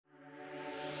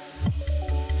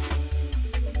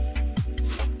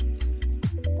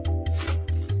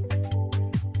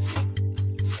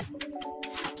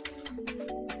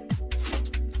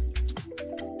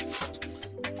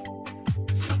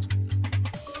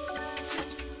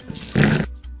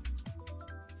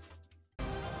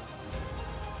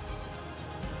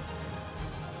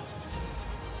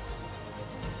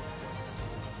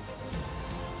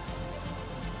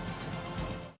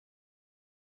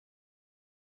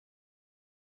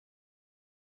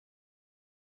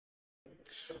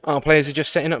Our players are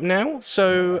just setting up now,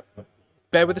 so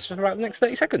bear with us for about the next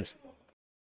 30 seconds.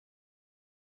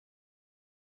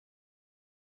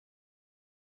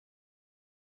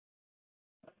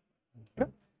 Okay.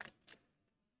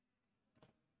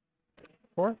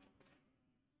 4.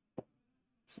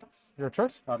 6. Your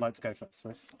choice. I'd like to go first,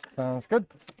 please. Sounds good.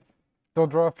 They'll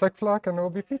draw a flick flock and it will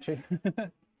be peachy.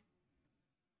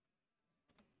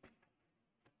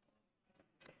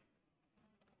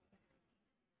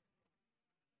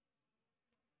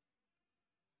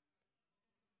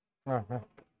 Oh, no.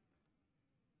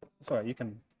 Sorry, you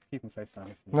can keep them face down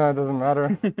if you No, it doesn't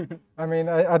matter. I mean,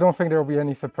 I don't think there will be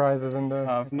any surprises in the...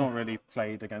 I've not really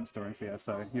played against Dorinthea,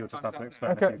 so you'll just have to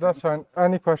explain a Okay, few that's things. fine.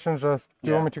 Any questions, just... Do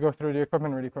you Yeah. want me to go through the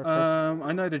equipment really quick?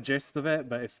 I know the gist of it,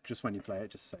 but if just when you play it,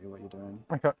 just say what you're doing.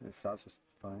 Okay. If that's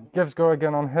fine. Gives go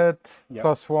again on hit, Yep.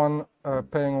 +1,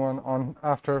 paying 1 on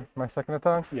after my second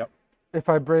attack. Yep. If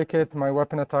I break it, my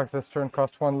weapon attacks this turn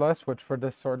cost 1 less, which for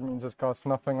this sword means it costs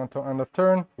nothing until end of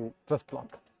turn. Cool. Just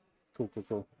block.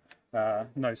 Cool.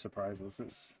 No surprises.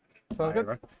 It's Sounds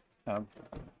good.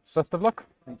 Best of luck.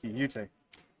 Thank you. You too.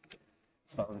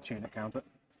 Start with a tunic counter.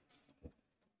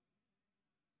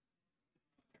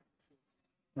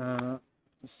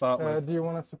 Start with Do you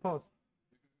want us to pause?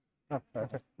 Oh,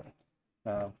 okay.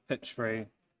 pitch 3,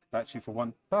 Kadachi for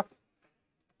 1, Tough.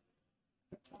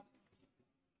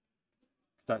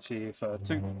 Kadachi for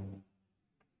 2,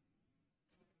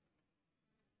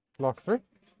 Block 3.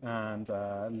 and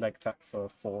leg tap for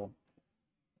 4.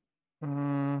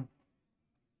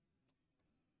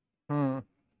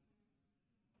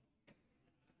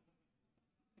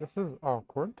 This is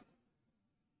awkward.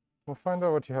 We'll find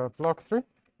out what you have. Block 3.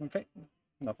 Okay,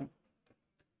 nothing.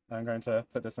 I'm going to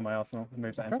put this in my arsenal and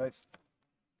move to end phase.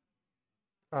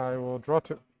 I will draw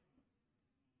 2.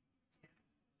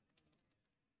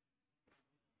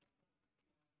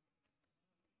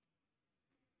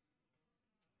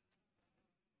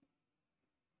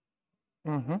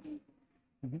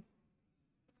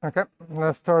 Okay,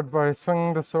 let's start by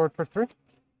swinging the sword for 3.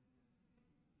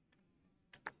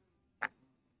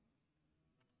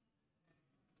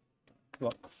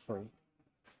 Block 3.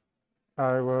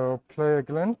 I will play a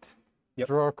glint. Yep.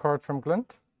 Draw a card from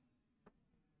glint.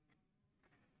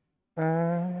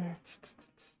 And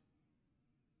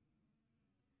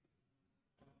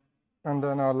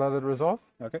then I'll let it resolve.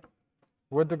 Okay.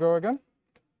 With the go again,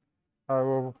 I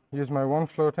will use my 1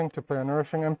 floating to play a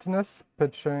Nourishing Emptiness,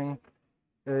 pitching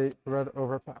a red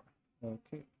overpower.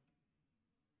 Okay.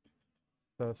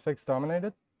 So 6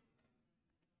 dominated.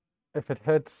 If it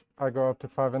hits, I go up to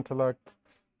 5 intellect,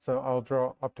 so I'll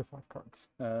draw up to 5 cards.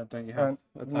 Don't you have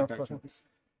no attack actions?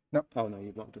 No. Oh no,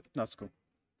 you blocked it. That's cool.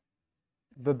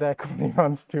 The deck only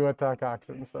runs 2 attack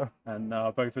actions, so. And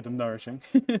both of them nourishing.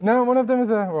 No, one of them is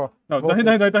a, well. No, both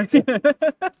no, don't.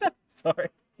 Sorry.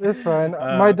 It's fine.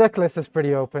 My deck list is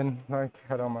pretty open. Like,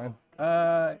 I don't mind.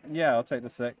 Yeah, I'll take the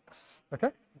 6.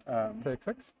 Okay. Take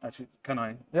 6. Actually, can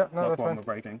I? Yeah, no, block that's 1 fine. with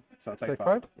breaking, so I'll take Take 5.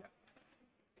 5. Yeah.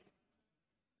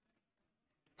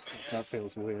 That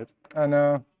feels weird. I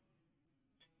know.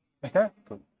 Okay.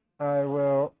 Cool. I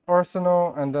will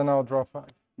arsenal, and then I'll draw 5.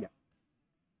 Yeah.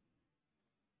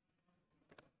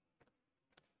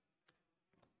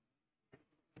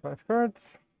 Five cards.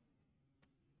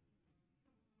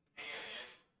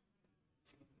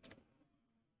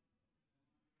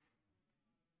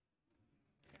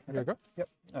 There you go. Yep.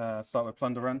 Start with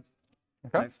Plunder Run.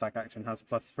 Okay. Next stack action has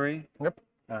 +3. Yep.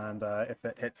 And if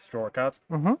it hits, draw a card.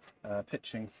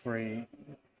 Pitching 3,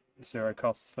 0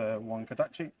 costs for 1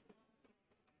 Kadachi.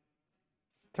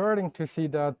 Starting to see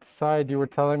that side you were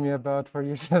telling me about where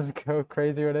you just go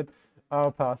crazy with it.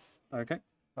 I'll pass. Okay.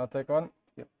 I'll take 1.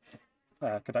 Yep.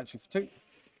 Kadachi for 2.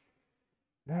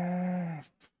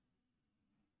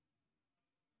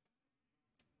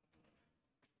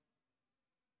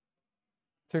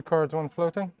 Two cards, 1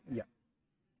 floating. Yeah.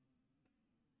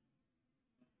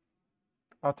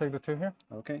 I'll take the 2 here.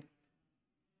 Okay.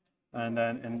 And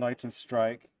then Enlightened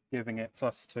Strike, giving it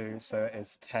 +2, so it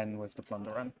is 10 with the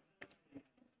Plunder Run.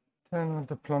 10 with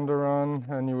the plunder on,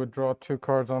 and you would draw 2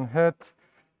 cards on hit.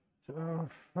 So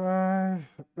 5.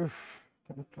 Oof.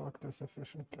 Can block this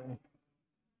efficiently.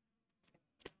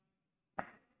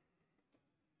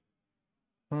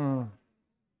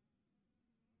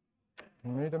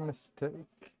 Made a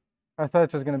mistake. I thought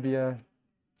it was going to be a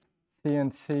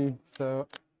CNC, so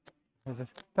I was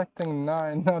expecting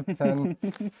 9, not 10.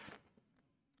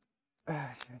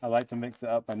 I like to mix it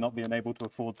up by not being able to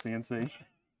afford CNC.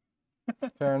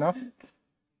 Fair enough.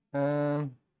 The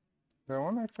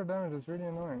 1 extra damage is really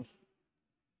annoying.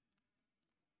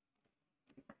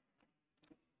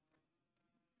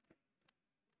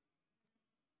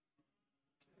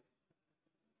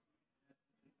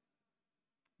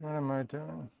 What am I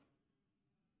doing?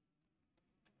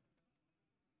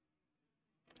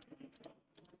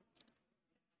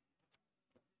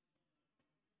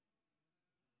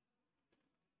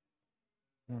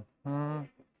 Hmm.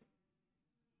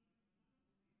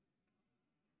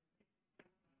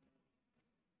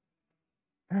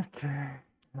 Okay,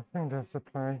 I think that's the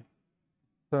play.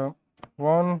 So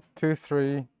 1, 2,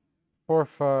 3, 4,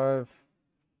 5.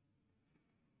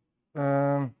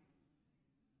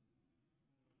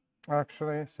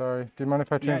 Actually, sorry. Do you mind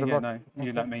if I change the block? No.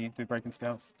 You let me do breaking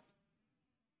scales.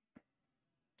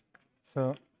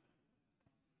 So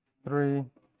 3,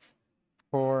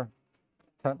 4,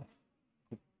 10.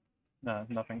 No,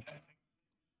 nothing.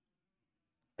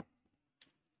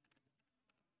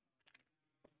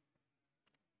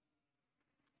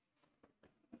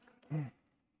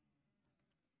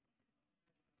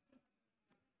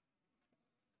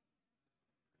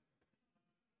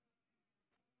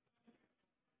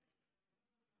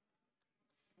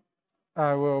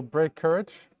 I will break courage,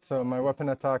 so my weapon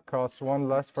attack costs 1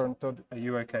 less for until. Are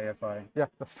you okay if I? Yeah,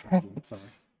 that's fine. Sorry.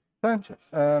 Fine.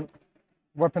 Just.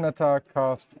 Weapon attack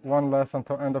costs 1 less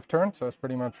until end of turn, so it's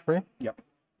pretty much free. Yep.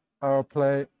 I'll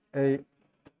play a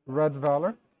red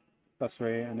valor. That's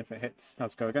free, and if it hits,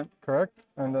 let's go again. Correct,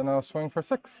 and then I'll swing for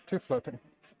 6, 2 floating.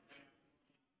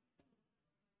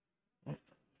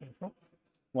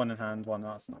 1 in hand, 1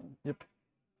 arsenal. Yep.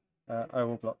 I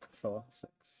will block for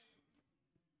 6.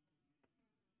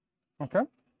 Okay.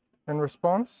 In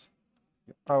response,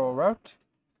 I will route,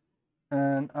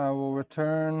 and I will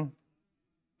return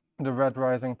the red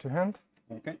rising to hand.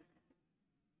 Okay.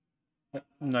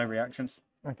 No reactions.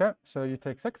 Okay, so you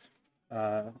take 6.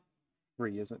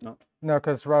 3, is it not? No,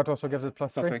 because route also gives it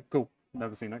 +3. Okay, cool.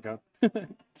 Never seen that go.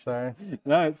 Sorry.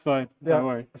 No, it's fine. Yeah. Don't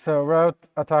worry. So route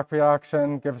attack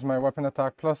reaction gives my weapon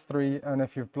attack +3, and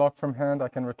if you've blocked from hand, I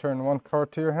can return 1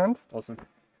 card to your hand. Awesome.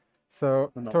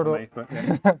 So Well, not total for me, but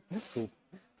yeah. Cool.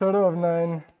 total of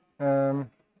 9.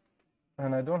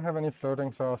 And I don't have any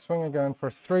floating, so I'll swing again for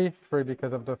 3, free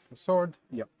because of the sword.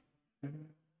 Yep.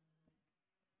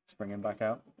 Let's bring him back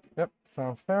out. Yep,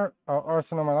 sounds fair. I'll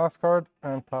arsenal my last card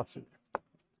and pass you.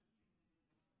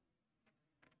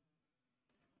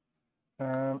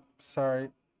 Sorry,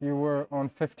 you were on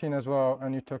 15 as well,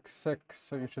 and you took 6,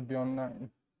 so you should be on 9.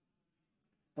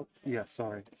 Oh, yeah,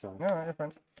 sorry. No, you're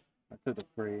fine. I took the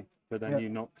 3, but then Yep. you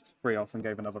knocked 3 off and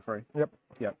gave another 3. Yep.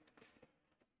 Yep.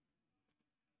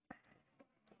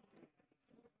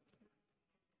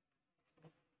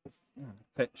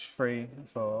 Pitch 3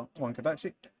 for 1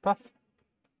 Kodachi. Pass.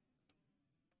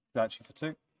 Kodachi for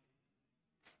 2.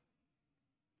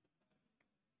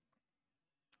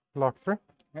 Lock 3.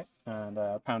 Okay. And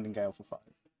Pounding Gale for 5.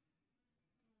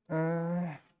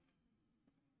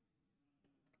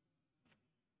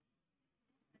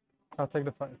 I'll take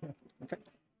the 5. Yeah. Okay.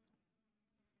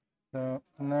 So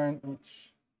 9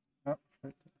 each. Oh,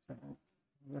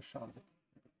 the shot.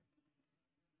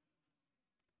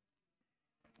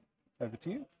 Over to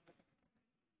you.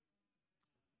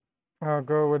 I'll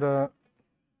go with a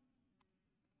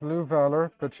blue valor,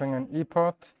 pitching an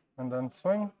E-pot, and then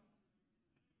swing.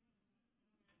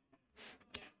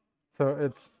 So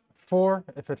it's 4.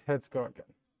 If it hits, go again.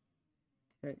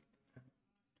 Okay.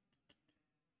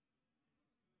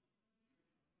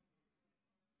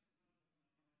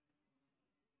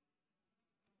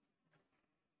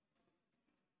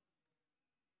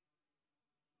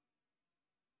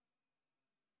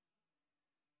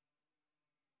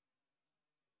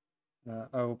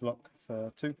 I will block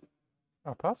for 2.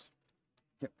 I'll pass.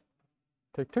 Yep.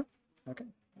 Take 2. Okay.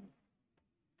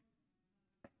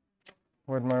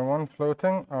 With my 1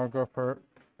 floating, I'll go for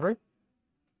 3.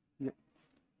 Yep.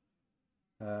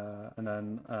 And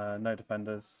then no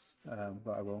defenders,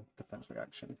 but I will defense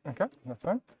reaction. Okay, that's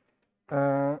fine.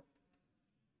 That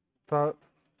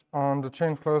on the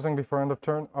chain closing before end of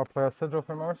turn, I'll play a sigil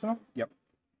from Arsenal. Yep.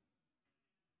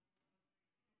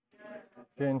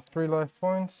 Gains 3 life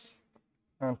points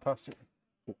and pass you.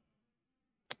 Cool.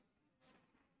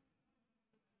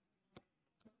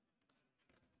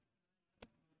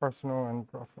 Arsenal and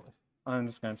draw 4. I'm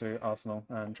just going to Arsenal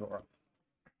and draw up.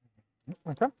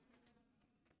 Okay.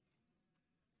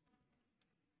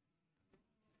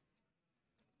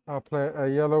 I'll play a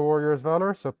Yellow Warrior's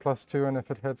Valor, so +2, and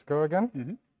if it hits, go again.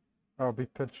 Mm-hmm. I'll be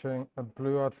pitching a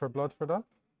blue out for blood for that.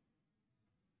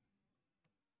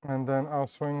 And then I'll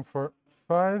swing for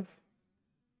 5.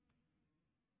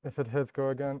 If it hits, go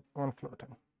again, 1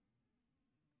 floating.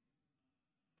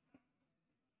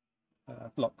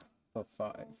 Block for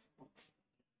 5.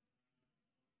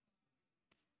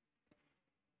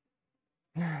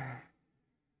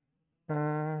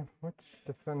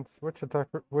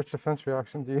 Which defense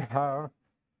reaction do you have?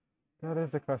 That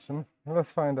is the question.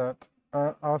 Let's find out.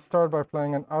 I'll start by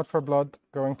playing an out for blood,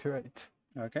 going to 8.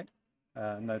 Okay.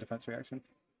 No defense reaction.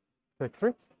 Take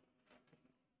 3.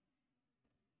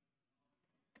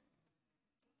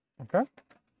 Okay.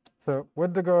 So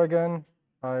with the go again,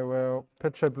 I will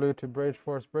pitch a blue to Brage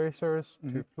Force Bracers,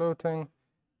 2 floating,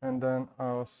 and then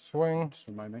I'll swing. Just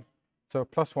remind me. So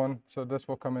 +1, so this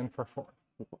will come in for 4.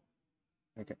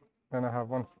 Okay. And I have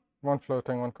one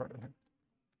floating, 1 card in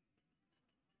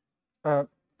here.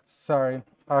 Sorry,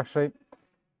 actually,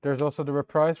 there's also the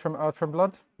reprise from Out for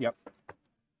Blood. Yep.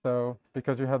 So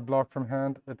because you had block from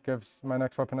hand, it gives my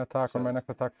next weapon attack So or my next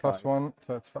attack +5. +1,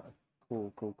 so it's 5.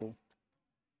 Cool.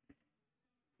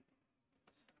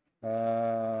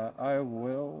 I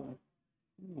will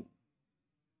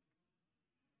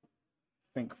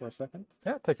think for a second.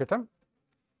 Yeah, take your time.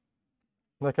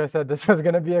 Like I said, this was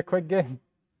going to be a quick game.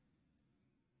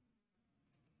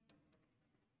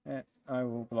 Yeah, I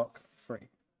will block 3.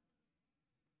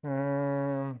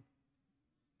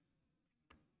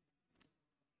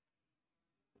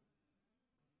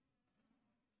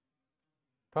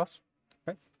 Pass.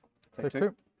 Okay. Take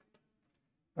 2.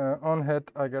 On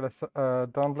hit, I get a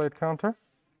Dawnblade counter.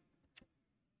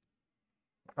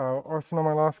 I'll arsenal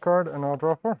my last card and I'll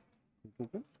draw 4.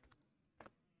 Cool.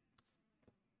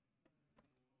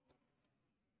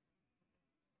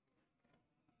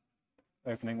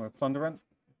 Opening with Plunderant.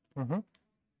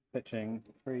 Pitching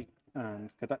 3 and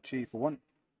Kadachi for 1.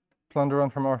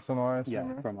 Plunderant from Arsenal, I assume.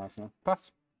 Yeah, from Arsenal.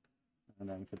 Pass. And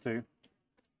then for 2.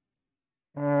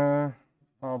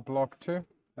 I'll block 2.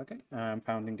 Okay. And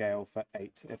Pounding Gale for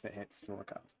 8. If it hits, draw a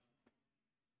card.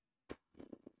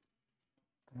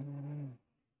 I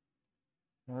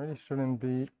really shouldn't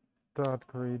be that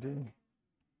greedy.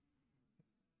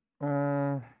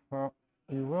 Well,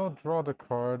 you will draw the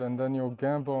card and then you'll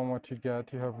gamble on what you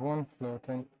get. You have 1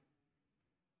 floating.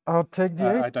 I'll take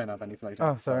the 8. I don't have any floating.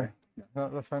 Oh, sorry. Yeah. No,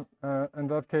 that's fine. In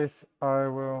that case, I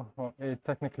will. Well, 8,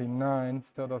 technically 9,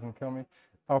 still doesn't kill me.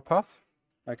 I'll pass.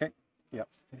 Okay. Yep.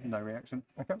 No reaction.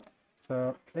 Okay.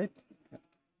 So 8.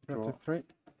 Go Draw. to 3.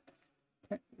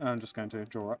 Okay. I'm just going to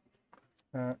draw up.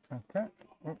 Okay.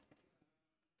 Oh.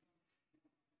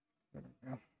 There we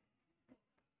go.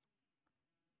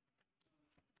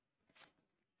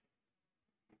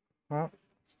 Well,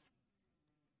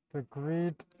 the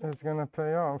greed is going to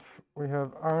pay off. We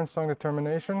have Iron Song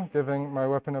Determination, giving my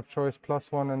weapon of choice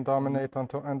 +1 and dominate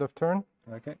until end of turn.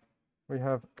 Okay. We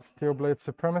have Steel Blade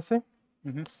Supremacy,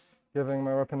 giving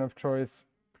my weapon of choice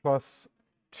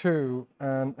 +2,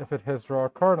 and if it hits, draw a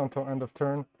card until end of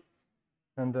turn.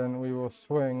 And then we will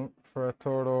swing for a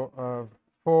total of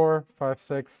 4, 5,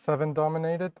 6, 7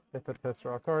 dominated. If it hits,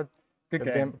 draw a card. Good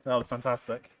game. That was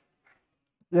fantastic.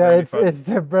 Yeah, Really it's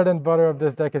the bread and butter of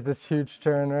this deck is this huge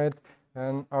turn, right?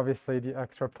 And obviously the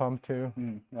extra pump too.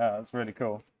 Yeah, that's really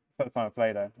cool. First time I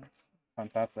played it. It's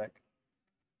fantastic.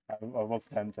 I was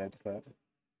tempted, but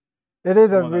It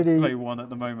is I a want to really play 1 at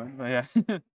the moment. But yeah.